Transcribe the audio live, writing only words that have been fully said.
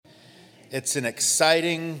It's an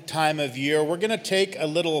exciting time of year. We're going to take a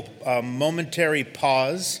little momentary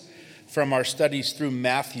pause from our studies through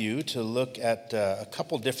Matthew to look at a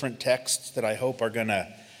couple different texts that I hope are going to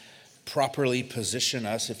properly position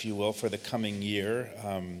us, if you will, for the coming year.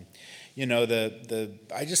 I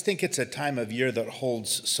just think it's a time of year that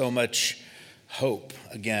holds so much hope.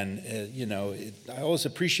 Again, I always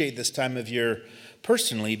appreciate this time of year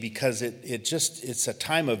personally because it's a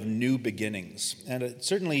time of new beginnings. And it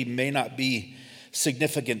certainly may not be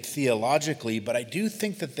significant theologically, but I do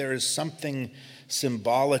think that there is something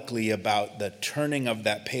symbolically about the turning of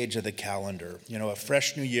that page of the calendar. A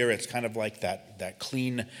fresh new year, it's kind of like that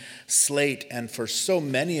clean slate. And for so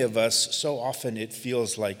many of us, so often it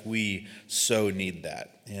feels like we so need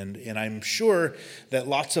that. And I'm sure that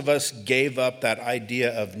lots of us gave up that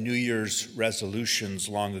idea of New Year's resolutions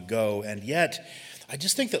long ago. And yet, I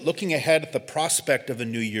just think that looking ahead at the prospect of a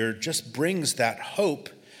new year just brings that hope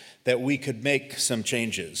that we could make some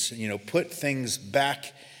changes, put things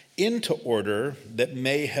back into order that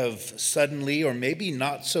may have suddenly or maybe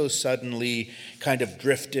not so suddenly kind of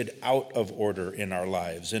drifted out of order in our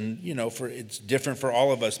lives. And, it's different for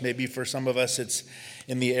all of us. Maybe for some of us, it's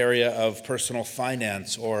in the area of personal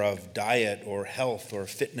finance or of diet or health or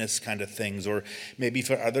fitness kind of things. Or maybe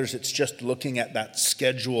for others, it's just looking at that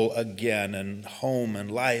schedule again and home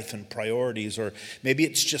and life and priorities. Or maybe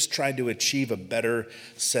it's just trying to achieve a better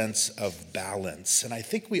sense of balance. And I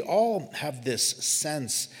think we all have this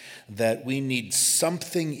sense that we need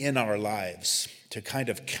something in our lives to kind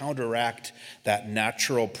of counteract that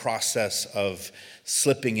natural process of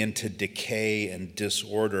slipping into decay and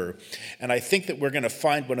disorder. And I think that we're going to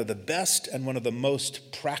find one of the best and one of the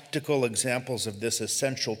most practical examples of this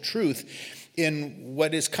essential truth in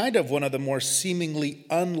what is kind of one of the more seemingly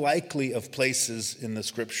unlikely of places in the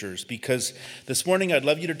scriptures. Because this morning I'd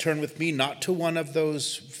love you to turn with me not to one of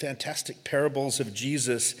those fantastic parables of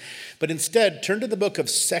Jesus, but instead turn to the book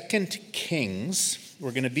of 2 Kings.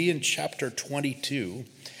 We're going to be in chapter 22.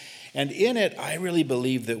 And in it, I really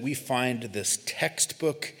believe that we find this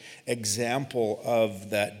textbook example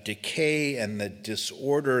of that decay and the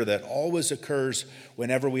disorder that always occurs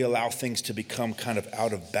whenever we allow things to become kind of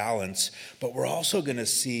out of balance. But we're also going to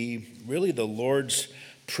see really the Lord's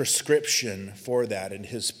prescription for that and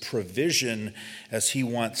his provision as he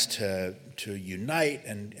wants to unite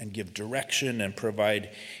and give direction and provide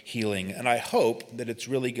healing. And I hope that it's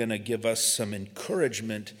really going to give us some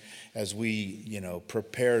encouragement as we,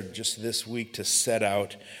 prepare just this week to set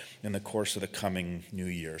out in the course of the coming new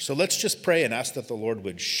year. So let's just pray and ask that the Lord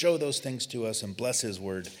would show those things to us and bless his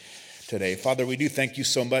word today. Father, we do thank you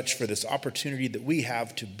so much for this opportunity that we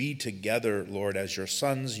have to be together, Lord, as your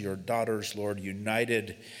sons, your daughters, Lord,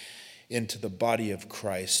 united into the body of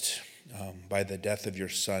Christ by the death of your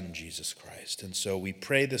Son, Jesus Christ. And so we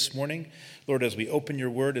pray this morning, Lord, as we open your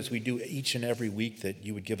word, as we do each and every week, that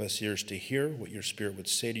you would give us ears to hear what your Spirit would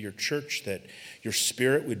say to your church, that your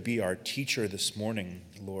Spirit would be our teacher this morning,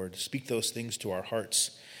 Lord. Speak those things to our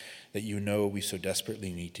hearts that you know we so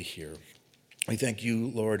desperately need to hear. We thank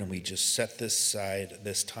you, Lord, and we just set this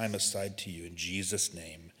time aside to you in Jesus'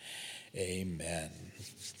 name. Amen.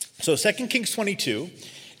 So 2 Kings 22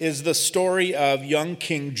 is the story of young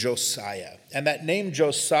King Josiah. And that name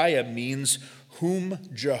Josiah means whom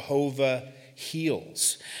Jehovah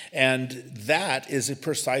heals. And that is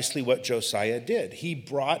precisely what Josiah did. He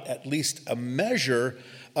brought at least a measure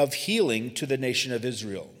of healing to the nation of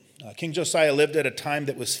Israel. King Josiah lived at a time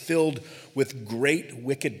that was filled with great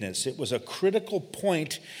wickedness. It was a critical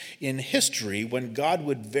point in history when God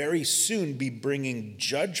would very soon be bringing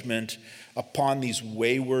judgment upon these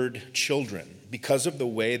wayward children because of the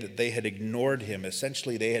way that they had ignored him.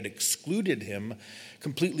 Essentially, they had excluded him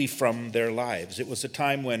completely from their lives. It was a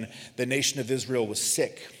time when the nation of Israel was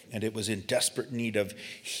sick and it was in desperate need of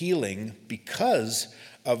healing because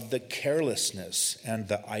of the carelessness and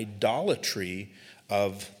the idolatry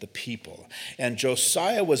of the people. And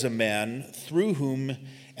Josiah was a man through whom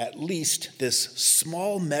at least this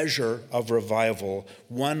small measure of revival,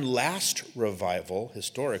 one last revival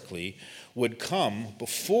historically, would come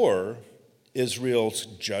before Israel's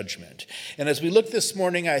judgment. And as we look this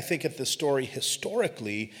morning, I think at the story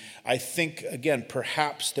historically, I think, again,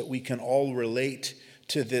 perhaps that we can all relate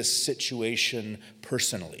to this situation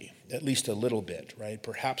personally, at least a little bit, right?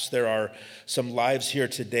 Perhaps there are some lives here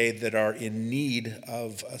today that are in need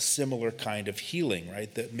of a similar kind of healing,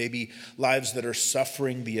 right? That maybe lives that are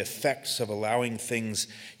suffering the effects of allowing things,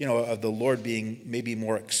 of the Lord being maybe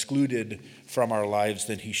more excluded from our lives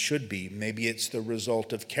than he should be. Maybe it's the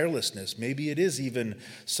result of carelessness. Maybe it is even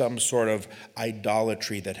some sort of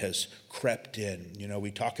idolatry that has crept in. You know,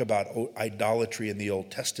 we talk about idolatry in the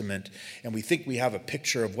Old Testament, and we think we have a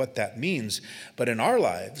picture of what that means. But in our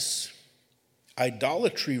lives,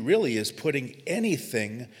 idolatry really is putting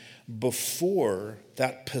anything before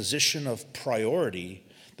that position of priority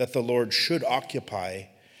that the Lord should occupy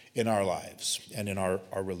in our lives and in our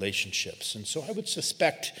relationships. And so I would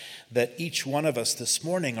suspect that each one of us this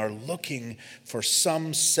morning are looking for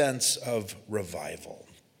some sense of revival.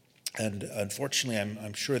 And unfortunately,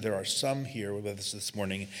 I'm sure there are some here with us this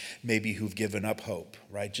morning maybe who've given up hope,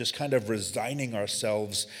 right? Just kind of resigning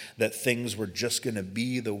ourselves that things were just going to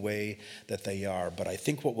be the way that they are. But I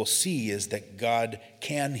think what we'll see is that God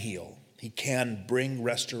can heal. He can bring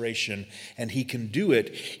restoration, and he can do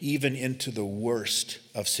it even into the worst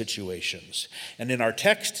of situations. And in our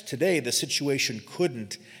text today, the situation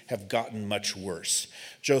couldn't have gotten much worse.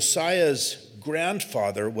 Josiah's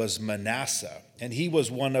grandfather was Manasseh, and he was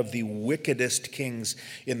one of the wickedest kings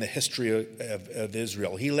in the history of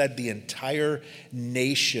Israel. He led the entire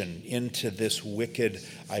nation into this wicked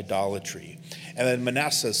idolatry. And then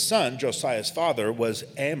Manasseh's son, Josiah's father, was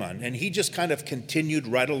Amon, and he just kind of continued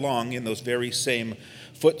right along in those very same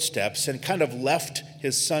footsteps and kind of left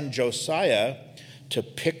his son Josiah to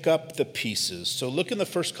pick up the pieces. So look in the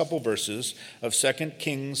first couple verses of 2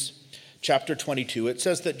 Kings chapter 22. It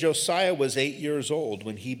says that Josiah was 8 years old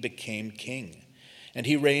when he became king, and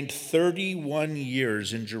he reigned 31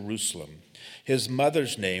 years in Jerusalem. His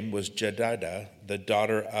mother's name was Jedidah, the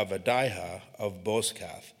daughter of Adaiah of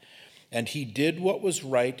Bozkath. And he did what was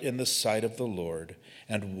right in the sight of the Lord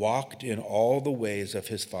and walked in all the ways of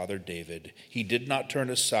his father David. He did not turn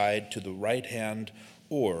aside to the right hand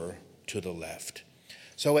or to the left.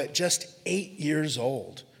 So at just 8 years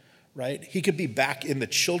old, right? He could be back in the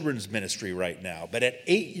children's ministry right now. But at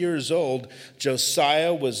 8 years old,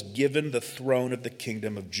 Josiah was given the throne of the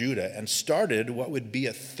kingdom of Judah and started what would be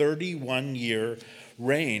a 31-year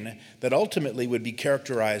reign that ultimately would be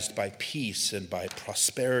characterized by peace and by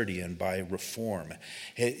prosperity and by reform.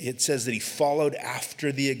 It says that he followed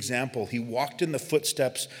after the example. He walked in the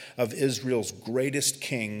footsteps of Israel's greatest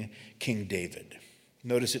king, King David.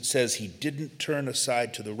 Notice it says he didn't turn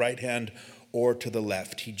aside to the right hand or to the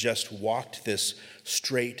left. He just walked this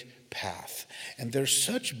straight path. And there's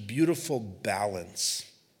such beautiful balance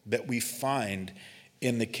that we find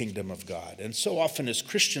in the kingdom of God. And so often as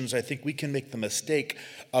Christians, I think we can make the mistake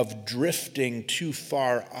of drifting too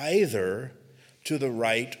far either to the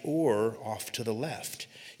right or off to the left.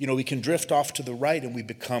 You know, we can drift off to the right and we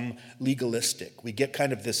become legalistic. We get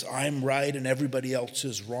kind of this I'm right and everybody else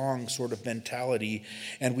is wrong sort of mentality,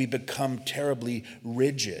 and we become terribly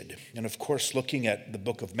rigid. And of course, looking at the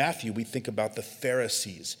book of Matthew, we think about the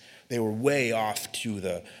Pharisees. They were way off to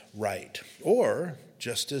the right. Or,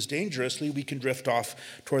 just as dangerously, we can drift off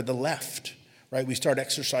toward the left, right? We start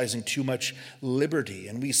exercising too much liberty.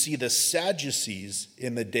 And we see the Sadducees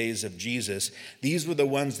in the days of Jesus. These were the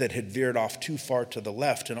ones that had veered off too far to the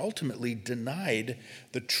left and ultimately denied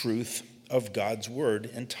the truth of God's word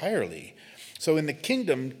entirely. So in the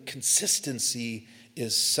kingdom, consistency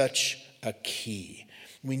is such a key.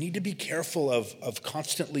 We need to be careful of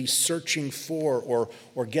constantly searching for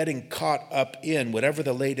or getting caught up in whatever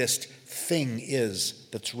the latest thing is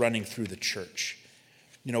that's running through the church.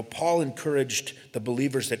 You know, Paul encouraged the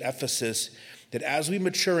believers at Ephesus that as we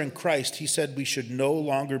mature in Christ, he said we should no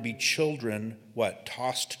longer be children,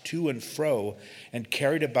 tossed to and fro and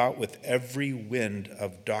carried about with every wind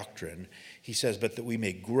of doctrine. He says, but that we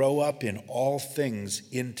may grow up in all things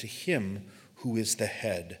into him who is the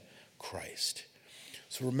head, Christ.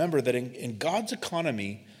 So remember that in God's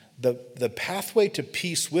economy, the pathway to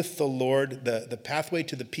peace with the Lord, the pathway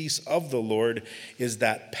to the peace of the Lord is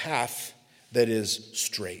that path that is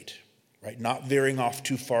straight, right? Not veering off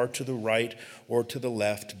too far to the right or to the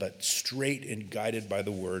left, but straight and guided by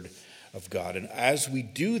the word of God. And as we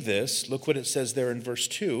do this, look what it says there in verse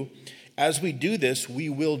 2. As we do this, we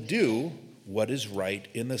will do what is right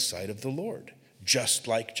in the sight of the Lord, just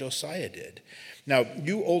like Josiah did. Now,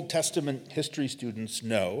 you Old Testament history students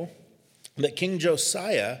know that King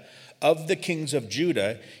Josiah, of the kings of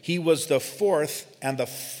Judah, he was the fourth and the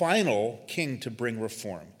final king to bring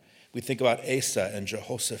reform. We think about Asa and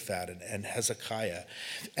Jehoshaphat and Hezekiah.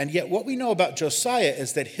 And yet what we know about Josiah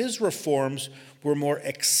is that his reforms were more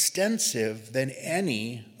extensive than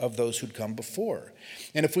any of those who'd come before.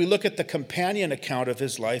 And if we look at the companion account of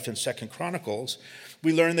his life in 2 Chronicles,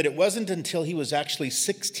 we learn that it wasn't until he was actually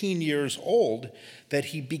 16 years old that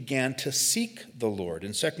he began to seek the Lord.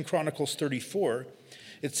 In 2 Chronicles 34,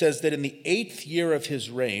 it says that in the 8th year of his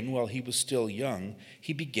reign, while he was still young,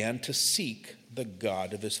 he began to seek the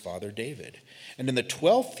God of his father David. And in the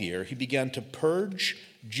 12th year, he began to purge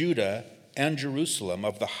Judah and Jerusalem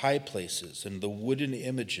of the high places and the wooden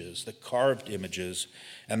images, the carved images,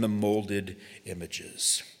 and the molded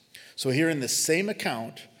images. So here in the same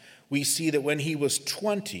account, we see that when he was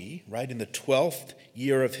 20, right, in the 12th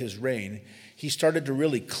year of his reign, he started to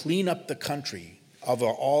really clean up the country of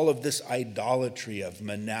all of this idolatry of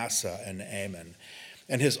Manasseh and Ammon.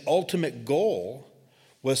 And his ultimate goal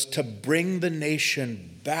was to bring the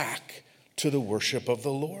nation back to the worship of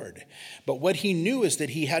the Lord. But what he knew is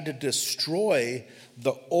that he had to destroy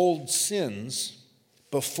the old sins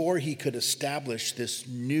before he could establish this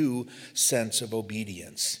new sense of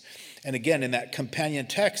obedience. And again, in that companion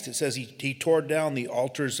text, it says he tore down the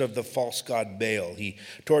altars of the false god Baal. He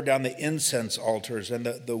tore down the incense altars and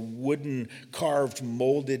the wooden carved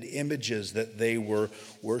molded images that they were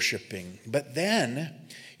worshiping. But then,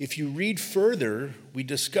 if you read further, we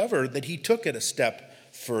discover that he took it a step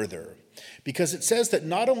further. Because it says that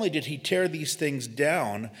not only did he tear these things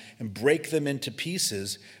down and break them into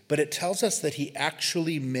pieces, but it tells us that he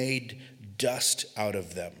actually made dust out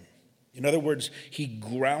of them. In other words, he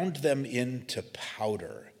ground them into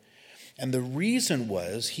powder. And the reason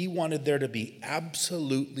was he wanted there to be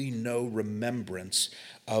absolutely no remembrance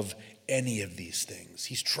of any of these things.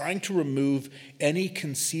 He's trying to remove any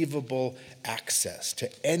conceivable access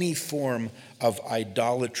to any form of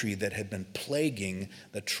idolatry that had been plaguing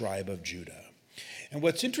the tribe of Judah. And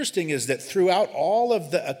what's interesting is that throughout all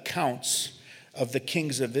of the accounts of the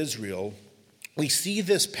kings of Israel, we see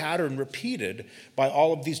this pattern repeated by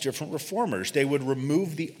all of these different reformers. They would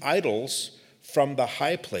remove the idols from the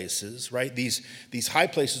high places, right? These high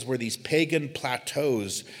places were these pagan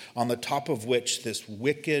plateaus on the top of which this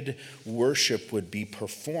wicked worship would be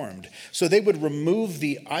performed. So they would remove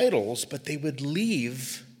the idols, but they would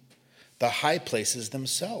leave the high places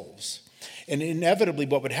themselves. And inevitably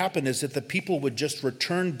what would happen is that the people would just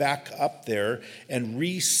return back up there and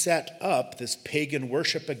reset up this pagan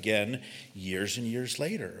worship again years and years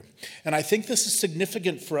later. And I think this is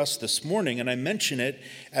significant for us this morning, and I mention it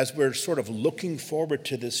as we're sort of looking forward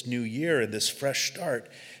to this new year and this fresh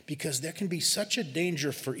start, because there can be such a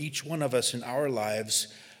danger for each one of us in our lives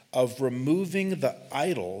of removing the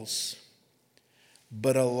idols,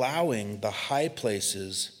 but allowing the high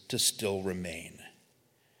places to still remain.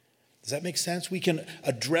 Does that make sense? We can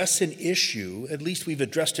address an issue, at least we've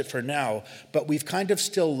addressed it for now, but we've kind of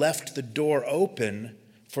still left the door open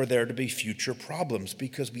for there to be future problems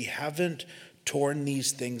because we haven't torn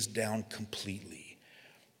these things down completely.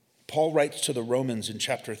 Paul writes to the Romans in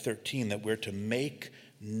chapter 13 that we're to make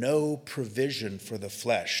no provision for the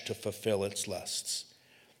flesh to fulfill its lusts.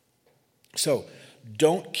 So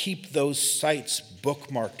don't keep those sites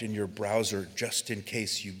bookmarked in your browser just in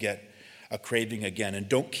case you get a craving again. And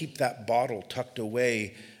don't keep that bottle tucked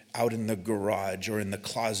away out in the garage or in the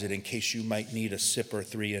closet in case you might need a sip or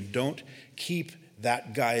three. And don't keep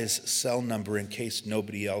that guy's cell number in case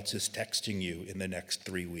nobody else is texting you in the next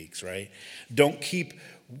 3 weeks, right? Don't keep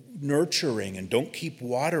nurturing and don't keep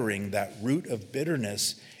watering that root of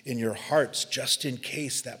bitterness in your hearts just in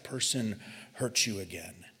case that person hurts you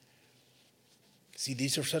again. See,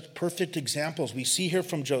 these are such perfect examples. We see here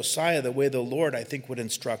from Josiah the way the Lord, I think, would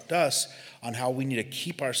instruct us on how we need to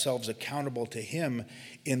keep ourselves accountable to him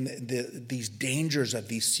in these dangers of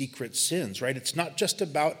these secret sins, right? It's not just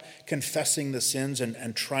about confessing the sins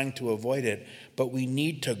and trying to avoid it, but we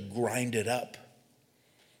need to grind it up,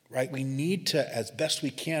 right? We need to, as best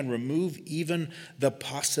we can, remove even the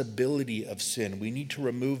possibility of sin. We need to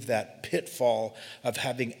remove that pitfall of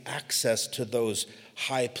having access to those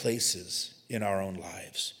high places in our own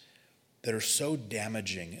lives that are so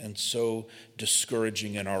damaging and so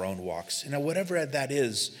discouraging in our own walks. You know, whatever that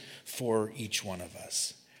is for each one of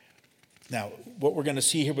us. Now, what we're going to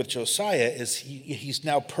see here with Josiah is he's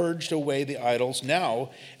now purged away the idols.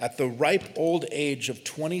 Now, at the ripe old age of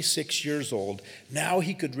 26 years old, now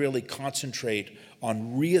he could really concentrate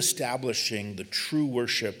on reestablishing the true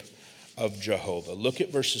worship of Jehovah. Look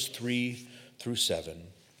at verses 3 through 7.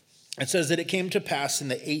 It says that it came to pass in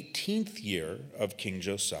the 18th year of King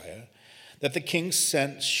Josiah that the king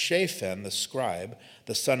sent Shaphan the scribe,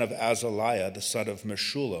 the son of Azaliah, the son of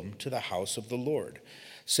Meshullam, to the house of the Lord,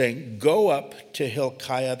 saying, "Go up to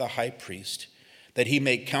Hilkiah the high priest, that he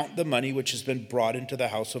may count the money which has been brought into the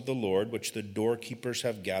house of the Lord, which the doorkeepers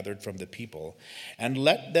have gathered from the people, and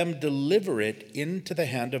let them deliver it into the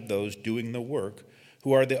hand of those doing the work,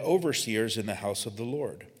 who are the overseers in the house of the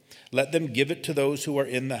Lord. Let them give it to those who are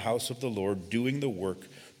in the house of the Lord doing the work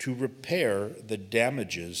to repair the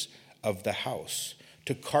damages of the house,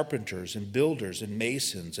 to carpenters and builders and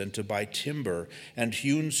masons, and to buy timber and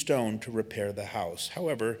hewn stone to repair the house.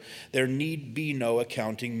 However, there need be no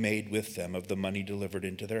accounting made with them of the money delivered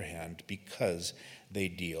into their hand, because they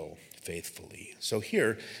deal faithfully. So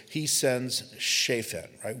here he sends Shaphan,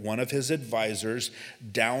 right, one of his advisors,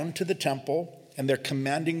 down to the temple, and they're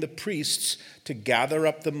commanding the priests to gather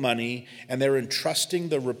up the money, and they're entrusting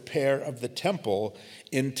the repair of the temple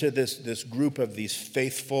into this group of these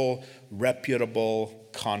faithful, reputable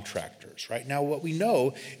contractors, right? Now, what we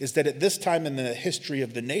know is that at this time in the history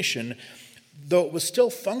of the nation, though it was still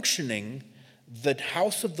functioning, the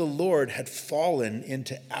house of the Lord had fallen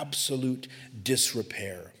into absolute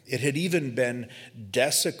disrepair. It had even been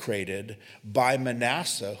desecrated by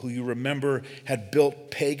Manasseh, who you remember had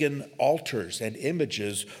built pagan altars and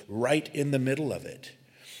images right in the middle of it.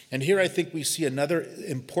 And here I think we see another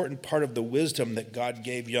important part of the wisdom that God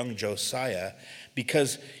gave young Josiah,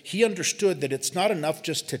 because he understood that it's not enough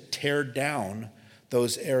just to tear down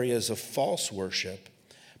those areas of false worship,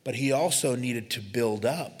 but he also needed to build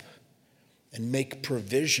up and make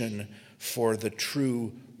provision for the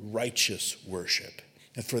true righteous worship.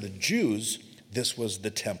 And for the Jews, this was the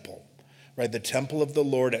temple, right? The temple of the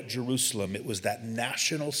Lord at Jerusalem. It was that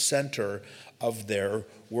national center of their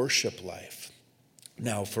worship life.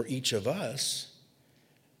 Now, for each of us,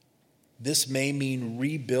 this may mean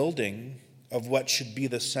rebuilding of what should be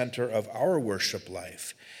the center of our worship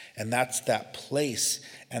life. And that's that place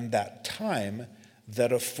and that time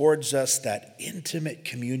that affords us that intimate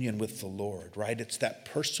communion with the Lord, right? It's that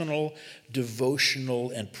personal,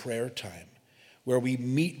 devotional, and prayer time where we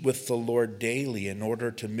meet with the Lord daily in order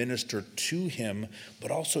to minister to him, but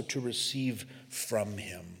also to receive from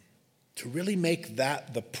him, to really make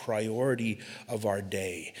that the priority of our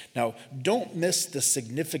day. Now, don't miss the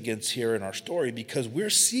significance here in our story, because we're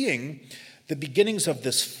seeing the beginnings of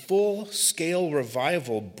this full-scale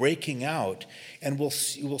revival breaking out, and we'll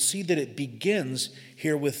see that it begins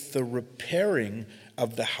here with the repairing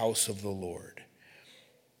of the house of the Lord.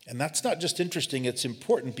 And that's not just interesting, it's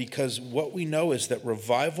important, because what we know is that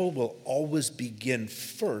revival will always begin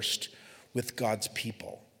first with God's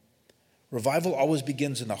people. Revival always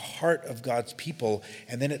begins in the heart of God's people,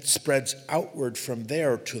 and then it spreads outward from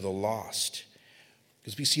there to the lost.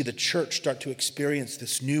 Because we see the church start to experience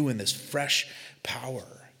this new and this fresh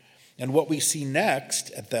power. And what we see next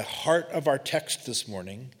at the heart of our text this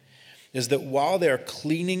morning is that while they're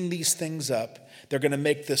cleaning these things up, they're going to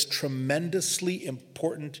make this tremendously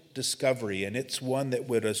important discovery, and it's one that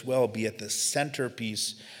would as well be at the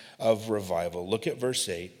centerpiece of revival. Look at verse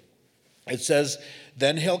 8. It says,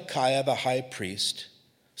 "Then Hilkiah the high priest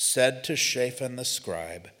said to Shaphan the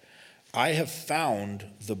scribe, I have found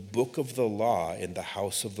the book of the law in the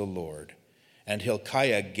house of the Lord. And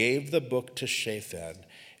Hilkiah gave the book to Shaphan,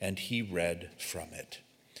 and he read from it."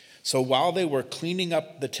 So while they were cleaning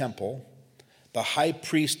up the temple, the high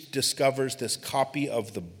priest discovers this copy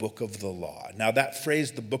of the book of the law. Now that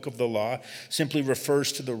phrase, the book of the law, simply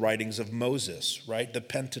refers to the writings of Moses, right? The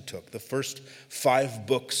Pentateuch, the first 5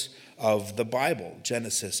 books of the Bible: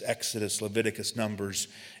 Genesis, Exodus, Leviticus, Numbers,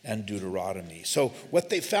 and Deuteronomy. So what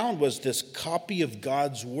they found was this copy of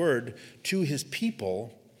God's word to his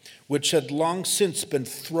people, which had long since been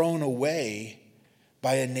thrown away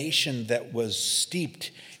by a nation that was steeped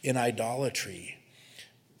in idolatry.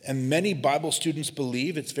 And many Bible students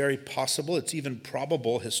believe, it's very possible, it's even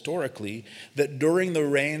probable historically, that during the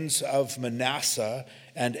reigns of Manasseh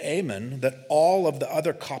and Amon, that all of the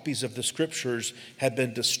other copies of the scriptures had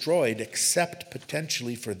been destroyed except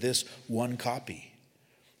potentially for this one copy,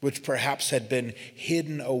 which perhaps had been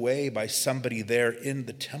hidden away by somebody there in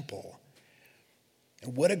the temple.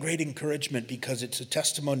 And what a great encouragement, because it's a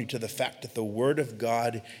testimony to the fact that the word of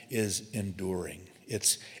God is enduring.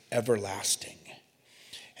 It's everlasting.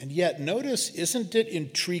 And yet, notice, isn't it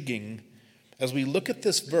intriguing as we look at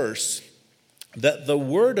this verse that the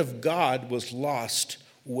word of God was lost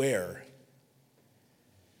where?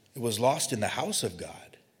 It was lost in the house of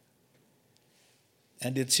God.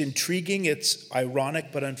 And it's intriguing, it's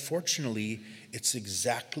ironic, but unfortunately, it's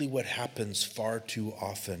exactly what happens far too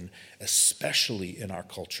often, especially in our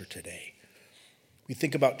culture today. We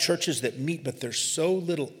think about churches that meet, but there's so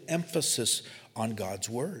little emphasis on God's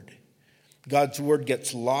word. God's word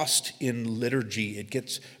gets lost in liturgy. It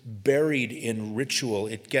gets buried in ritual.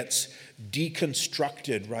 It gets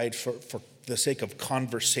deconstructed, right, for the sake of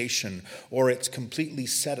conversation, or it's completely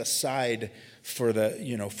set aside for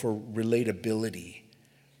for relatability.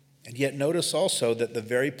 And yet notice also that the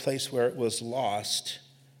very place where it was lost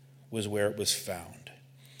was where it was found.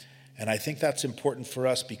 And I think that's important for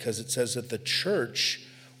us, because it says that the church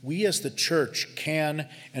we as the church can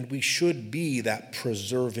and we should be that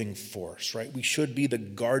preserving force, right? We should be the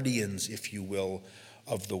guardians, if you will,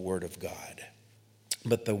 of the Word of God.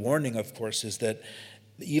 But the warning, of course, is that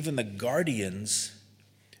even the guardians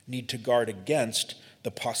need to guard against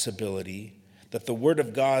the possibility that the Word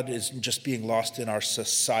of God isn't just being lost in our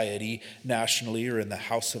society nationally or in the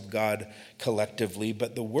house of God collectively,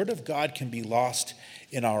 but the Word of God can be lost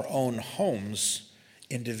in our own homes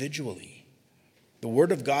individually. The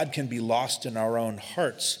Word of God can be lost in our own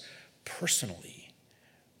hearts personally.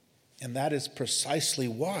 And that is precisely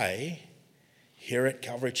why here at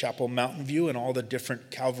Calvary Chapel Mountain View and all the different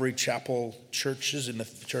Calvary Chapel churches in the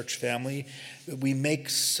church family, we make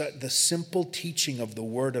the simple teaching of the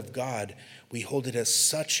Word of God, we hold it as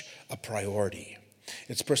such a priority.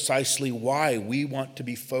 It's precisely why we want to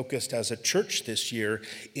be focused as a church this year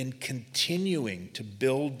in continuing to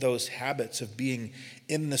build those habits of being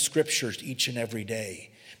in the Scriptures each and every day,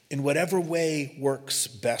 in whatever way works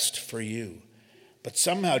best for you. But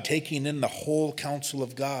somehow taking in the whole counsel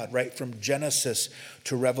of God, right from Genesis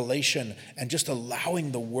to Revelation, and just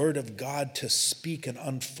allowing the Word of God to speak and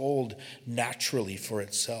unfold naturally for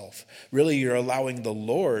itself. Really, you're allowing the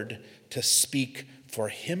Lord to speak for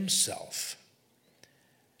Himself.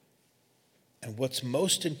 And what's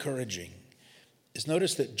most encouraging is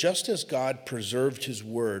notice that just as God preserved His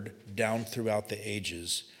Word down throughout the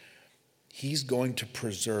ages, He's going to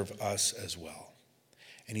preserve us as well.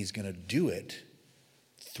 And He's going to do it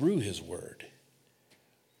through His Word.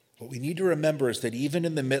 What we need to remember is that even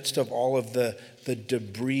in the midst of all of the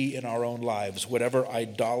debris in our own lives, whatever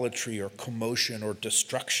idolatry or commotion or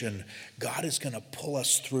destruction, God is going to pull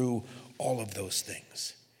us through all of those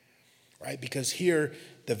things, right? Because here,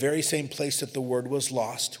 the very same place that the Word was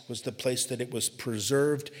lost was the place that it was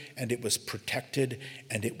preserved and it was protected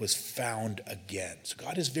and it was found again. So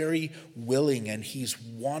God is very willing and He's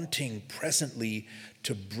wanting presently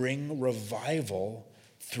to bring revival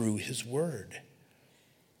through His Word.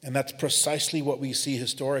 And that's precisely what we see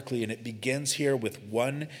historically, and it begins here with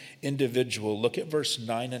one individual. Look at verse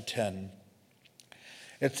 9 and 10.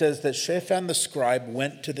 It says that Shaphan the scribe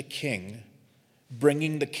went to the king,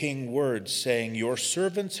 bringing the king words, saying, "Your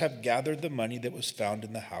servants have gathered the money that was found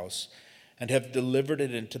in the house, and have delivered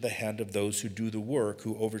it into the hand of those who do the work,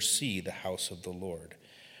 who oversee the house of the Lord."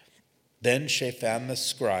 Then Shaphan the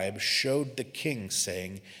scribe showed the king,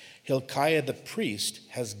 saying, "Hilkiah the priest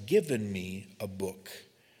has given me a book."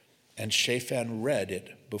 And Shaphan read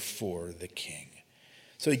it before the king.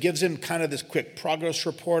 So he gives him kind of this quick progress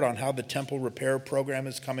report on how the temple repair program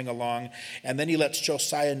is coming along. And then he lets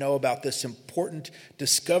Josiah know about this important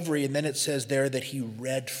discovery. And then it says there that he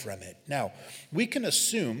read from it. Now, we can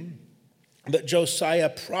assume that Josiah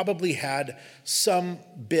probably had some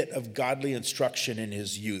bit of godly instruction in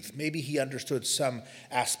his youth. Maybe he understood some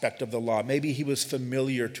aspect of the law. Maybe he was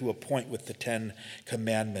familiar to a point with the 10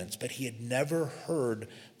 Commandments, but he had never heard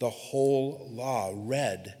the whole law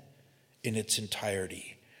read in its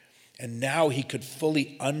entirety. And now he could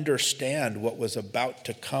fully understand what was about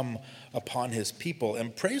to come upon his people.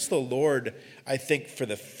 And praise the Lord, I think, for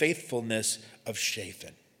the faithfulness of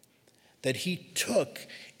Shaphan, that he took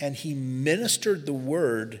and he ministered the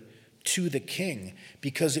word to the king,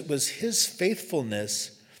 because it was his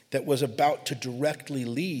faithfulness that was about to directly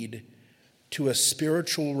lead to a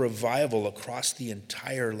spiritual revival across the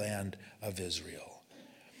entire land of Israel.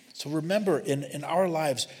 So remember, in our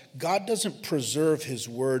lives, God doesn't preserve His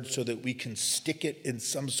word so that we can stick it in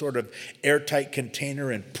some sort of airtight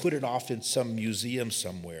container and put it off in some museum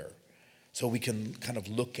somewhere so we can kind of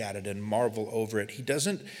look at it and marvel over it. He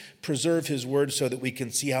doesn't preserve His word so that we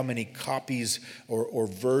can see how many copies or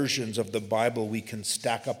versions of the Bible we can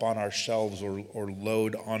stack up on our shelves or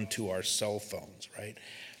load onto our cell phones, right?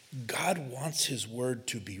 God wants His word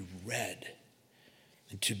to be read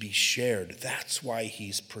and to be shared. That's why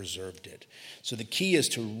He's preserved it. So the key is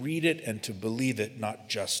to read it and to believe it, not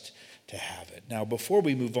just to have it. Now, before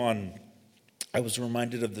we move on, I was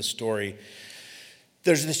reminded of the story.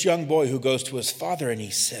 There's this young boy who goes to his father and he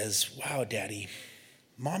says, "Wow, Daddy,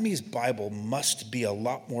 Mommy's Bible must be a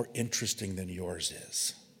lot more interesting than yours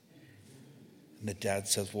is." And the dad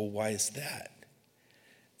says, "Well, why is that?"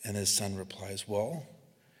 And his son replies, "Well,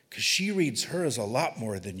 because she reads hers a lot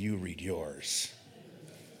more than you read yours."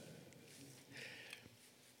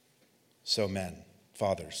 So men,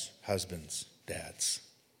 fathers, husbands, dads,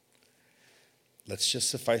 let's just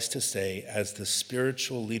suffice to say, as the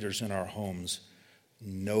spiritual leaders in our homes,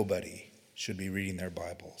 nobody should be reading their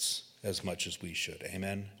Bibles as much as we should.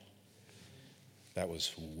 Amen? That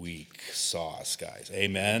was weak sauce, guys.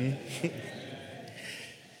 Amen?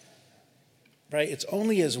 Right? It's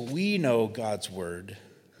only as we know God's word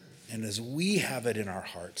and as we have it in our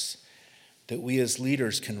hearts, that we as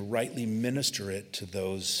leaders can rightly minister it to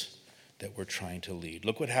those that we're trying to lead.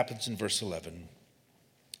 Look what happens in verse 11.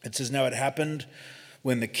 It says, "Now it happened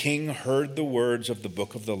when the king heard the words of the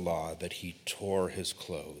book of the law that he tore his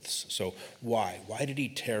clothes." So why? Why did he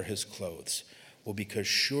tear his clothes? Well, because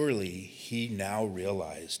surely he now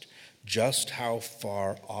realized just how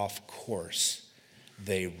far off course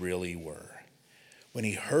they really were. When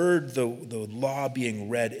he heard the law being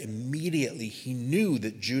read, immediately he knew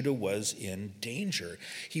that Judah was in danger.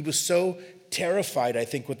 He was so terrified, I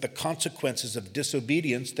think, with the consequences of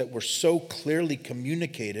disobedience that were so clearly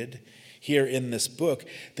communicated here in this book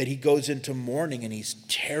that he goes into mourning and he's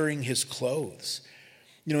tearing his clothes.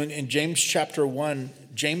 You know, in James chapter 1,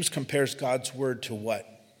 James compares God's word to what?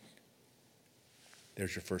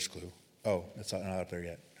 There's your first clue. Oh, it's not up there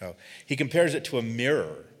yet. Oh, he compares it to a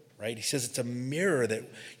mirror. Right? He says it's a mirror that,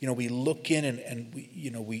 we look in and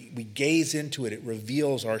we gaze into it. It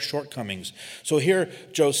reveals our shortcomings. So here,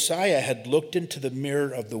 Josiah had looked into the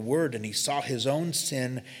mirror of the word and he saw his own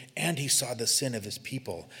sin and he saw the sin of his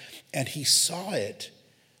people. And he saw it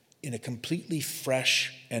in a completely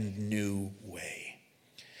fresh and new way.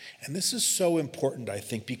 And this is so important, I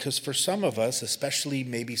think, because for some of us, especially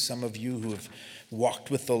maybe some of you who have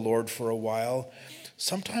walked with the Lord for a while,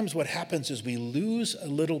 sometimes what happens is we lose a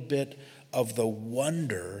little bit of the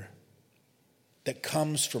wonder that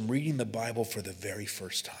comes from reading the Bible for the very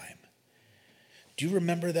first time. Do you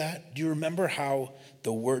remember that? Do you remember how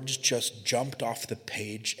the words just jumped off the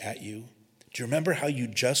page at you? Do you remember how you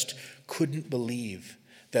just couldn't believe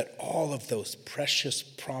that all of those precious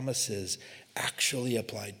promises actually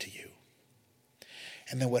applied to you?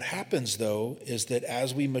 And then what happens, though, is that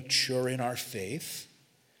as we mature in our faith,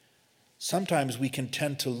 sometimes we can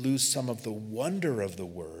tend to lose some of the wonder of the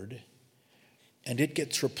word, and it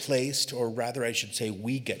gets replaced, or rather I should say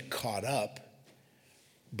we get caught up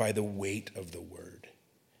by the weight of the word.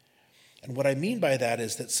 And what I mean by that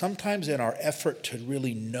is that sometimes in our effort to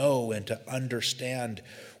really know and to understand,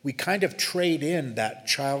 we kind of trade in that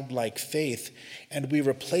childlike faith and we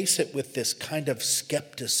replace it with this kind of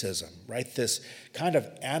skepticism, right? This kind of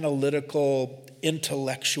analytical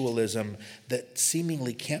intellectualism that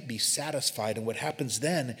seemingly can't be satisfied. And what happens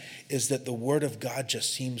then is that the word of God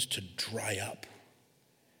just seems to dry up.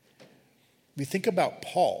 We think about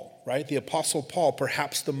Paul, right? The Apostle Paul,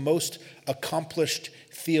 perhaps the most accomplished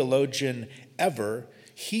theologian ever.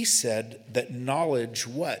 He said that knowledge,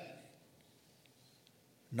 what?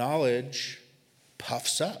 Knowledge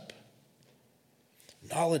puffs up.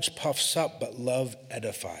 Knowledge puffs up, but love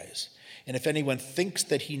edifies. And if anyone thinks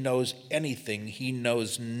that he knows anything, he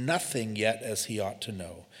knows nothing yet as he ought to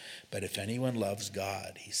know. But if anyone loves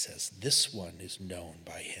God, he says, this one is known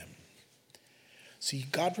by him. See,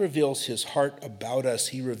 God reveals his heart about us.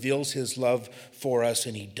 He reveals his love for us,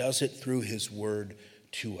 and he does it through his word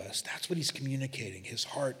to us. That's what he's communicating, his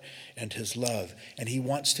heart and his love. And he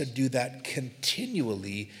wants to do that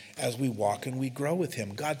continually as we walk and we grow with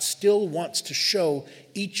him. God still wants to show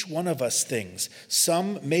each one of us things.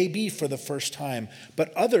 Some may be for the first time,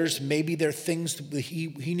 but others, maybe they're things that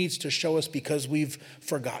he needs to show us because we've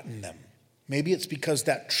forgotten them. Maybe it's because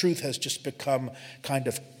that truth has just become kind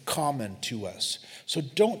of common to us. So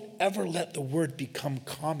don't ever let the word become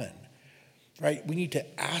common. Right? We need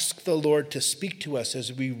to ask the Lord to speak to us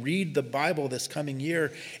as we read the Bible this coming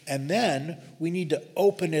year, and then we need to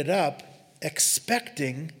open it up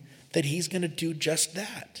expecting that he's going to do just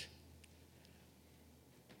that.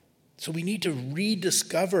 So we need to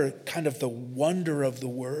rediscover kind of the wonder of the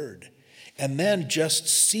word and then just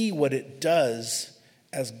see what it does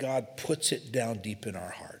as God puts it down deep in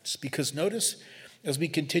our hearts. Because notice, as we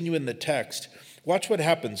continue in the text, watch what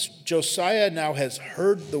happens. Josiah now has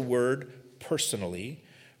heard the word personally,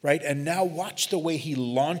 right? And now watch the way he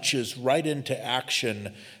launches right into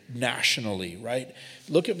action nationally, right?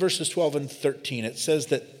 Look at verses 12 and 13. It says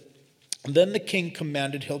that, then the king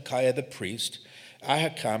commanded Hilkiah the priest,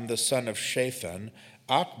 Ahikam the son of Shaphan,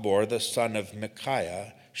 Achbor the son of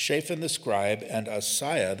Micaiah, Shaphan the scribe, and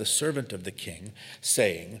Asaiah the servant of the king,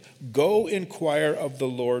 saying, go inquire of the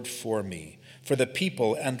Lord for me, for the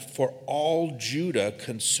people and for all Judah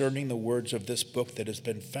concerning the words of this book that has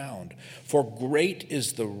been found. For great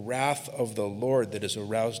is the wrath of the Lord that is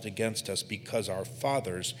aroused against us, because our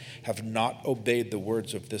fathers have not obeyed the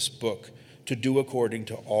words of this book to do according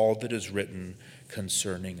to all that is written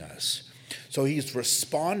concerning us. So he's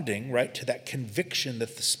responding, right, to that conviction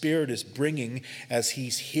that the Spirit is bringing as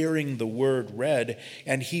he's hearing the word read,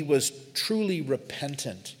 and he was truly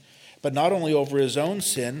repentant. But not only over his own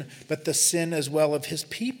sin, but the sin as well of his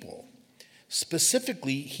people.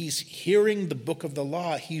 Specifically, he's hearing the book of the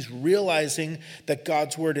law. He's realizing that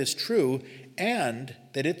God's word is true and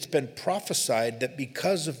that it's been prophesied that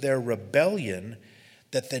because of their rebellion,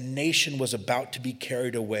 that the nation was about to be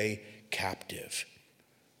carried away captive.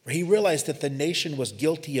 He realized that the nation was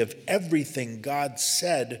guilty of everything God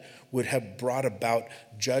said would have brought about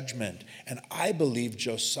judgment. And I believe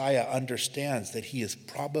Josiah understands that he is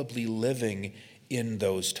probably living in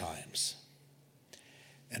those times.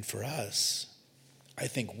 And for us, I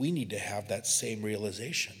think we need to have that same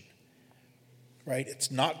realization, right? It's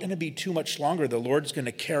not going to be too much longer. The Lord's going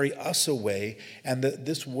to carry us away, and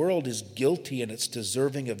this world is guilty and it's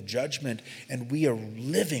deserving of judgment, and we are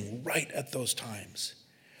living right at those times.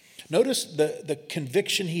 Notice the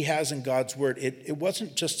conviction he has in God's word. It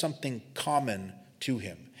wasn't just something common to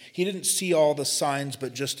him. He didn't see all the signs,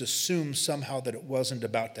 but just assume somehow that it wasn't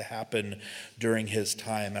about to happen during his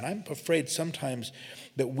time. And I'm afraid sometimes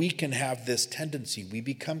that we can have this tendency. We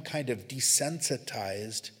become kind of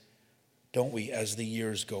desensitized, don't we, as the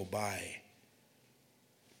years go by.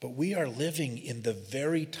 But we are living in the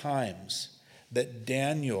very times that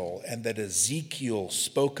Daniel and that Ezekiel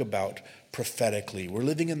spoke about prophetically. We're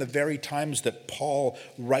living in the very times that Paul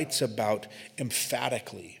writes about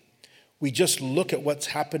emphatically. We just look at what's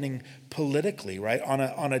happening politically, right? On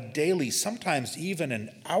a daily, sometimes even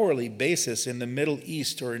an hourly basis in the Middle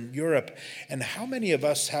East or in Europe. And how many of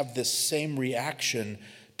us have this same reaction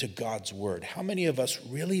to God's word? How many of us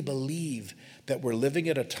really believe that we're living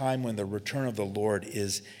at a time when the return of the Lord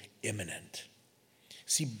is imminent?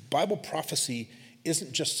 See, Bible prophecy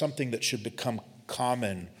isn't just something that should become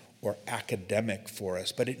common or academic for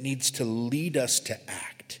us, but it needs to lead us to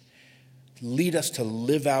act. Lead us to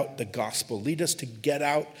live out the gospel. Lead us to get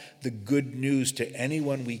out the good news to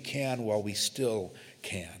anyone we can while we still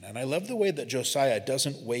can. And I love the way that Josiah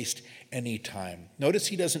doesn't waste any time. Notice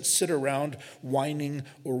he doesn't sit around whining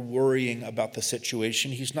or worrying about the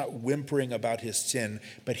situation. He's not whimpering about his sin,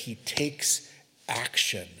 but he takes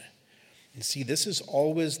action. And see, this is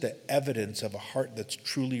always the evidence of a heart that's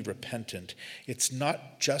truly repentant. It's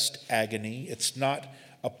not just agony. It's not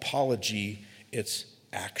apology. It's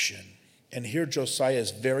action. And here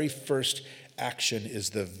Josiah's very first action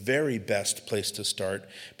is the very best place to start,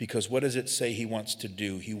 because what does it say he wants to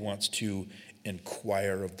do? He wants to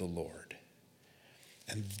inquire of the Lord.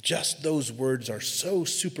 And just those words are so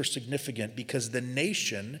super significant, because the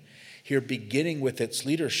nation here, beginning with its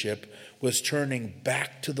leadership, was turning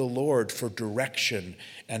back to the Lord for direction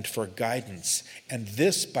and for guidance. And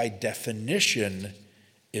this, by definition,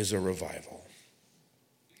 is a revival.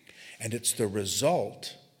 And it's the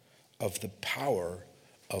result of the power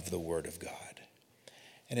of the Word of God.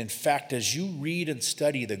 And in fact, as you read and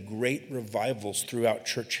study the great revivals throughout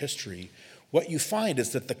church history, what you find is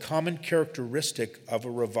that the common characteristic of a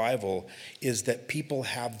revival is that people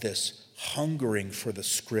have this hungering for the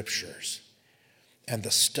scriptures and the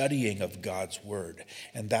studying of God's word.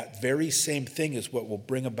 And that very same thing is what will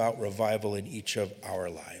bring about revival in each of our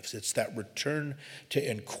lives. It's that return to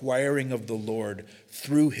inquiring of the Lord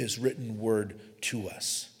through his written word to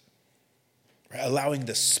us. Allowing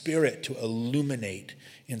the Spirit to illuminate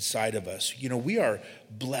inside of us. You know, we are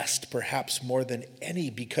blessed perhaps more than any,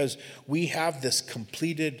 because we have this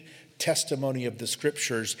completed testimony of the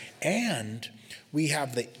scriptures, and we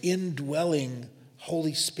have the indwelling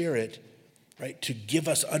Holy Spirit, right, to give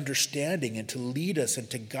us understanding and to lead us and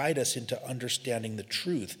to guide us into understanding the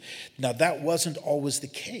truth. Now, that wasn't always the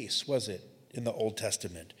case, was it, in the Old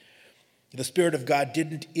Testament? The Spirit of God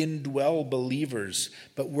didn't indwell believers,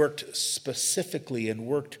 but worked specifically and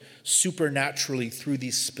worked supernaturally through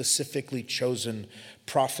these specifically chosen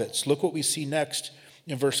prophets. Look what we see next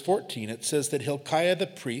in verse 14. It says that Hilkiah the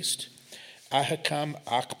priest, Ahikam,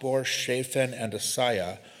 Achbor, Shaphan, and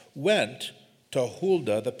Asaiah went to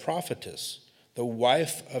Huldah the prophetess, the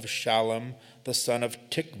wife of Shallum, the son of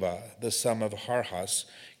Tikvah, the son of Harhas,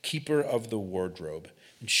 keeper of the wardrobe.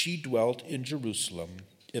 And she dwelt in Jerusalem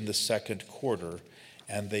in the second quarter,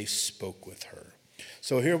 and they spoke with her.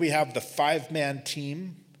 So here we have the 5-man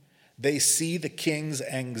team. They see the king's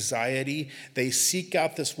anxiety. They seek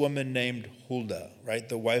out this woman named Huldah, right?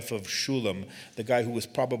 The wife of Shallum, the guy who was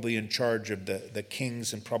probably in charge of the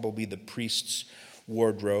king's and probably the priest's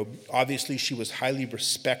wardrobe. Obviously, she was highly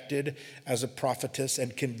respected as a prophetess,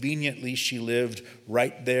 and conveniently she lived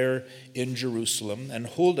right there in Jerusalem. And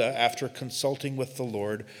Huldah, after consulting with the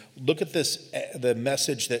Lord, look at this, the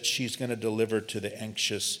message that she's going to deliver to the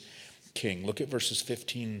anxious king. Look at verses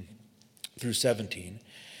 15 through 17.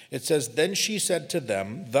 It says, "Then she said to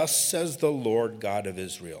them, 'Thus says the Lord God of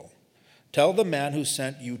Israel, tell the man who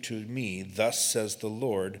sent you to me, thus says the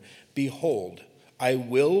Lord, behold, I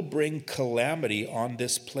will bring calamity on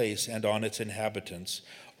this place and on its inhabitants,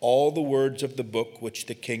 all the words of the book which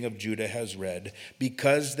the king of Judah has read,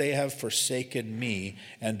 because they have forsaken me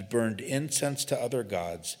and burned incense to other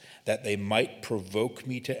gods, that they might provoke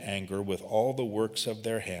me to anger with all the works of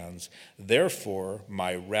their hands. Therefore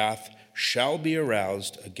my wrath shall be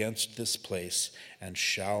aroused against this place and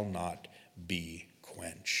shall not be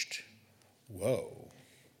quenched. Whoa.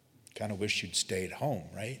 Kind of wish you'd stayed home,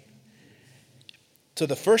 right? So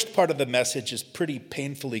the first part of the message is pretty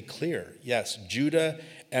painfully clear. Yes, Judah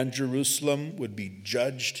and Jerusalem would be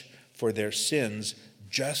judged for their sins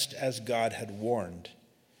just as God had warned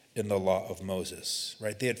in the law of Moses,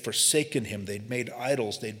 right? They had forsaken him. They'd made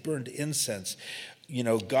idols. They'd burned incense. You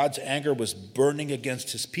know, God's anger was burning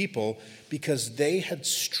against his people because they had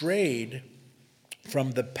strayed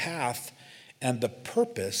from the path and the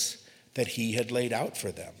purpose that he had laid out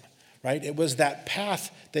for them. Right? It was that path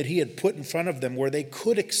that he had put in front of them where they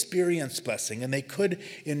could experience blessing and they could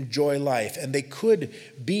enjoy life and they could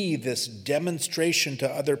be this demonstration to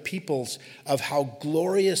other peoples of how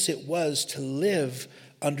glorious it was to live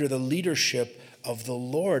under the leadership of the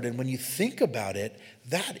Lord. And when you think about it,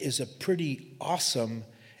 that is a pretty awesome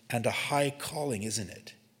and a high calling, isn't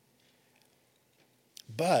it?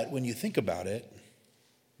 But when you think about it,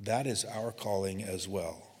 that is our calling as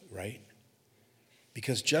well, right?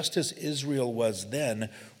 Because just as Israel was then,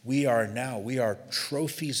 we are now. We are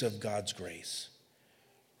trophies of God's grace.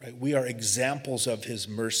 Right? We are examples of his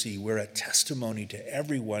mercy. We're a testimony to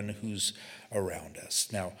everyone who's around us.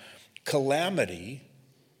 Now, calamity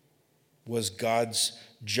was God's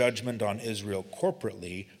judgment on Israel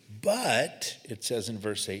corporately, but, it says in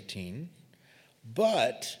verse 18,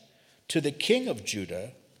 but to the king of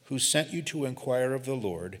Judah, who sent you to inquire of the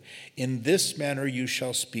Lord, in this manner you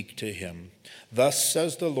shall speak to him. Thus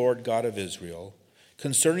says the Lord God of Israel,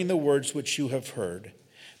 concerning the words which you have heard,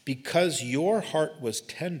 because your heart was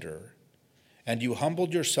tender, and you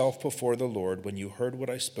humbled yourself before the Lord when you heard what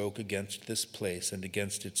I spoke against this place and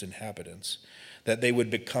against its inhabitants, that they would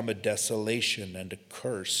become a desolation and a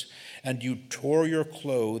curse, and you tore your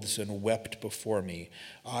clothes and wept before me,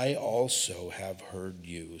 I also have heard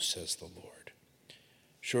you, says the Lord.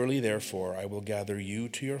 Surely, therefore, I will gather you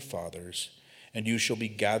to your fathers, and you shall be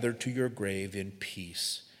gathered to your grave in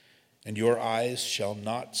peace, and your eyes shall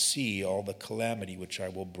not see all the calamity which I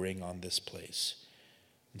will bring on this place.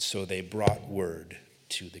 And so they brought word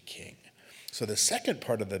to the king. So the second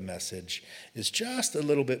part of the message is just a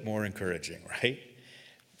little bit more encouraging, right?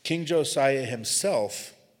 King Josiah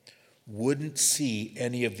himself wouldn't see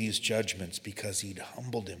any of these judgments because he'd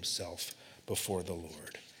humbled himself before the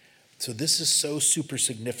Lord. So this is so super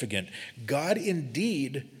significant. God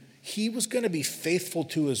indeed, he was going to be faithful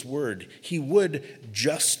to his word. He would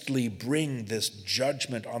justly bring this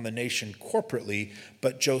judgment on the nation corporately,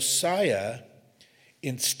 but Josiah,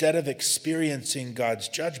 instead of experiencing God's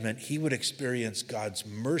judgment, he would experience God's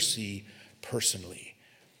mercy personally,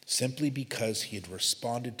 simply because he had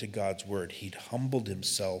responded to God's word. He'd humbled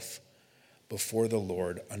himself before the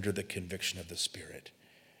Lord under the conviction of the Spirit.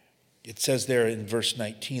 It says there in verse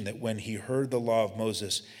 19 that when he heard the law of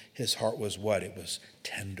Moses, his heart was what? It was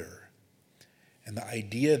tender. And the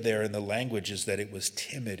idea there in the language is that it was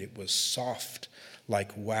timid, it was soft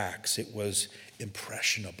like wax, it was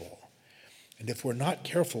impressionable. And if we're not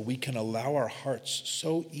careful, we can allow our hearts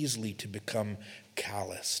so easily to become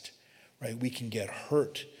calloused, right? We can get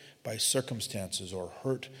hurt by circumstances or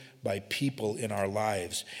hurt by people in our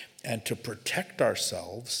lives. And to protect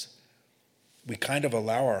ourselves, we kind of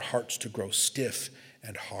allow our hearts to grow stiff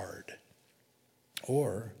and hard.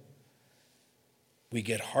 Or we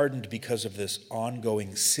get hardened because of this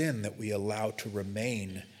ongoing sin that we allow to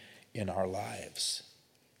remain in our lives.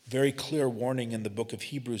 Very clear warning in the book of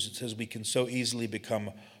Hebrews. It says we can so easily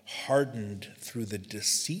become hardened through the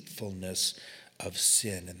deceitfulness of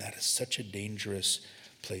sin. And that is such a dangerous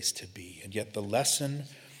place to be. And yet the lesson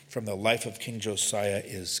from the life of King Josiah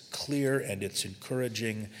is clear and it's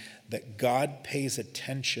encouraging that God pays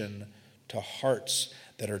attention to hearts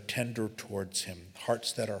that are tender towards him,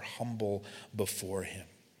 hearts that are humble before him.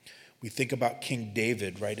 We think about King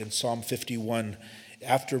David, right, in Psalm 51,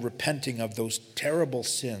 after repenting of those terrible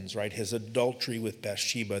sins, right, his adultery with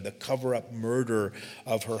Bathsheba, the cover-up murder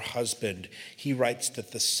of her husband, he writes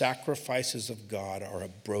that the sacrifices of God are a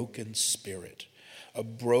broken spirit, a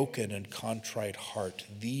broken and contrite heart.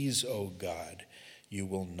 These, O God, you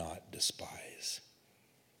will not despise.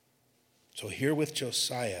 So here with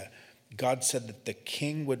Josiah, God said that the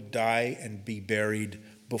king would die and be buried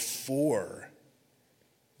before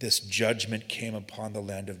this judgment came upon the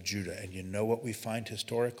land of Judah. And you know what we find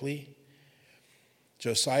historically?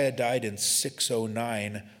 Josiah died in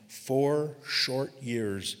 609, 4 short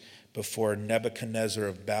years before Nebuchadnezzar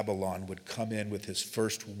of Babylon would come in with his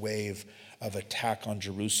first wave of attack on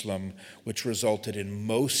Jerusalem, which resulted in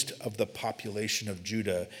most of the population of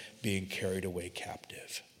Judah being carried away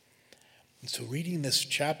captive. And so reading this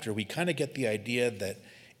chapter, we kind of get the idea that,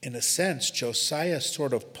 in a sense, Josiah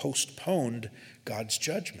sort of postponed God's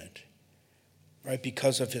judgment, right?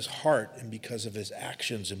 Because of his heart and because of his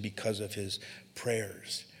actions and because of his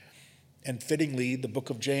prayers. And fittingly, the book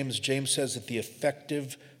of James says that the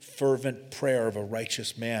effective, fervent prayer of a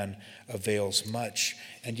righteous man avails much.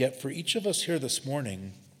 And yet for each of us here this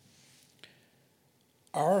morning,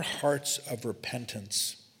 our hearts of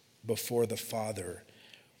repentance before the Father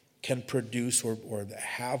can produce or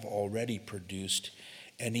have already produced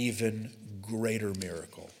an even greater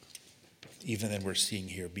miracle, even than we're seeing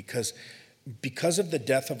here. Because of the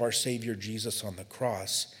death of our Savior Jesus on the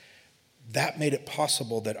cross, that made it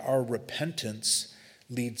possible that our repentance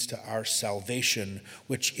leads to our salvation,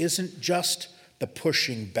 which isn't just the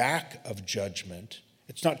pushing back of judgment.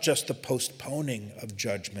 It's not just the postponing of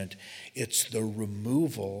judgment. It's the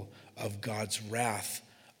removal of God's wrath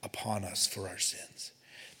upon us for our sins.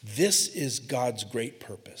 This is God's great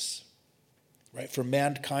purpose, right? For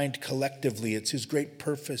mankind collectively, it's his great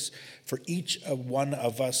purpose for each one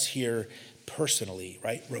of us here personally,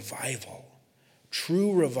 right? Revival,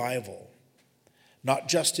 true revival, not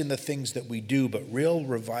just in the things that we do, but real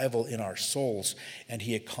revival in our souls. And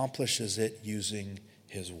he accomplishes it using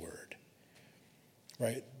his word,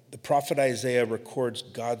 right? The prophet Isaiah records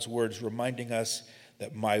God's words, reminding us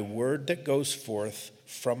that my word that goes forth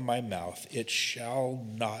from my mouth, it shall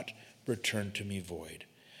not return to me void,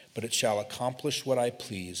 but it shall accomplish what I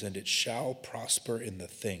please, and it shall prosper in the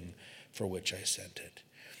thing for which I sent it.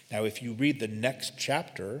 Now, if you read the next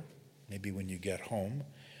chapter, maybe when you get home,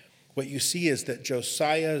 what you see is that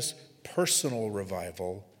Josiah's personal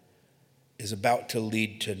revival is about to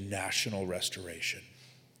lead to national restoration.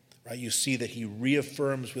 Right? You see that he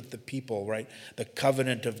reaffirms with the people, right, the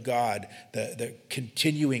covenant of God, the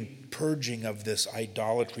continuing purging of this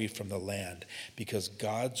idolatry from the land, because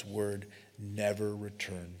God's word never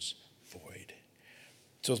returns void.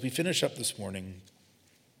 So as we finish up this morning,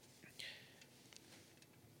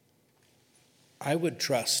 I would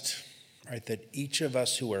trust, right, that each of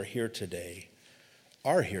us who are here today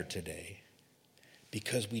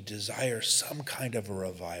because we desire some kind of a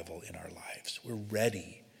revival in our lives. We're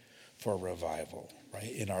ready for revival,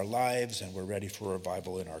 right, in our lives, and we're ready for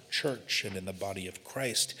revival in our church and in the body of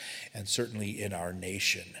Christ, and certainly in our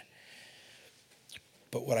nation.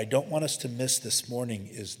 But what I don't want us to miss this morning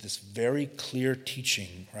is this very clear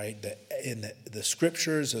teaching, right, that in the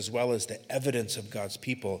scriptures as well as the evidence of God's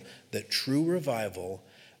people, that true revival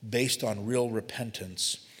based on real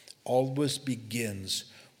repentance always begins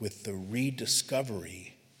with the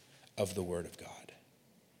rediscovery of the Word of God.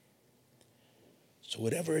 So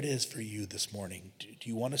whatever it is for you this morning, do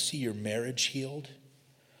you want to see your marriage healed?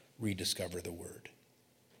 Rediscover the Word.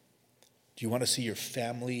 Do you want to see your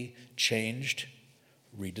family changed?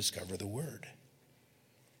 Rediscover the Word.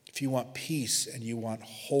 If you want peace and you want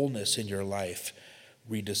wholeness in your life,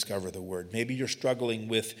 rediscover the Word. Maybe you're struggling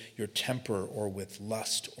with your temper or with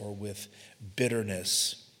lust or with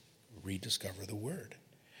bitterness. Rediscover the Word.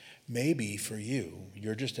 Maybe for you,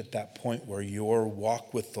 you're just at that point where your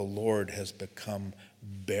walk with the Lord has become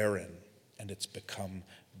barren and it's become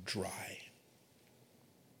dry.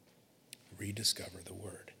 Rediscover the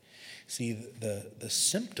Word. See, the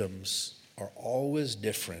symptoms are always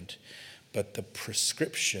different, but the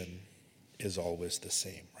prescription is always the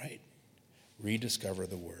same, right? Rediscover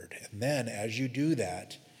the Word. And then as you do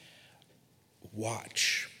that,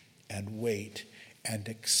 watch and wait and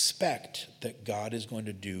expect that God is going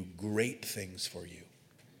to do great things for you.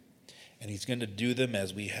 And he's going to do them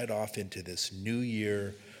as we head off into this new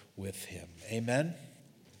year with him. Amen?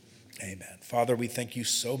 Amen. Father, we thank you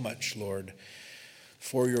so much, Lord,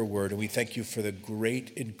 for your word. And we thank you for the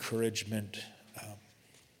great encouragement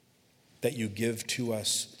that you give to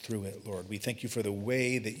us through it, Lord. We thank you for the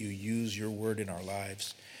way that you use your word in our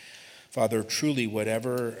lives. Father, truly,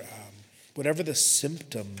 whatever the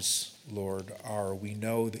symptoms, Lord, are, we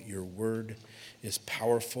know that your word is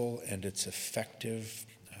powerful and it's effective,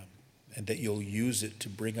 and that you'll use it to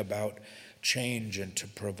bring about change and to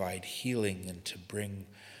provide healing and to bring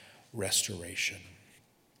restoration.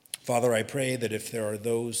 Father, I pray that if there are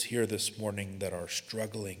those here this morning that are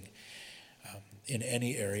struggling in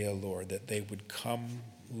any area, Lord, that they would come,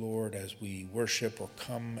 Lord, as we worship, or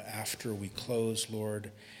come after we close,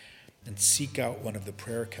 Lord, and seek out one of the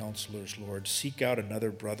prayer counselors, Lord. Seek out another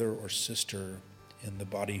brother or sister in the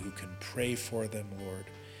body who can pray for them, Lord.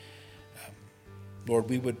 Lord,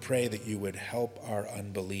 we would pray that you would help our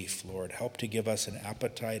unbelief, Lord. Help to give us an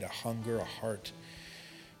appetite, a hunger, a heart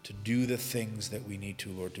to do the things that we need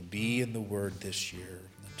to, Lord, to be in the Word this year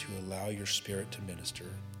and to allow your Spirit to minister.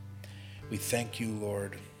 We thank you,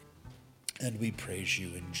 Lord, and we praise you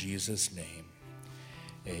in Jesus' name.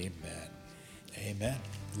 Amen. Amen.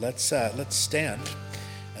 Let's stand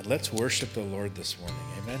and let's worship the Lord this morning.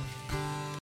 Amen.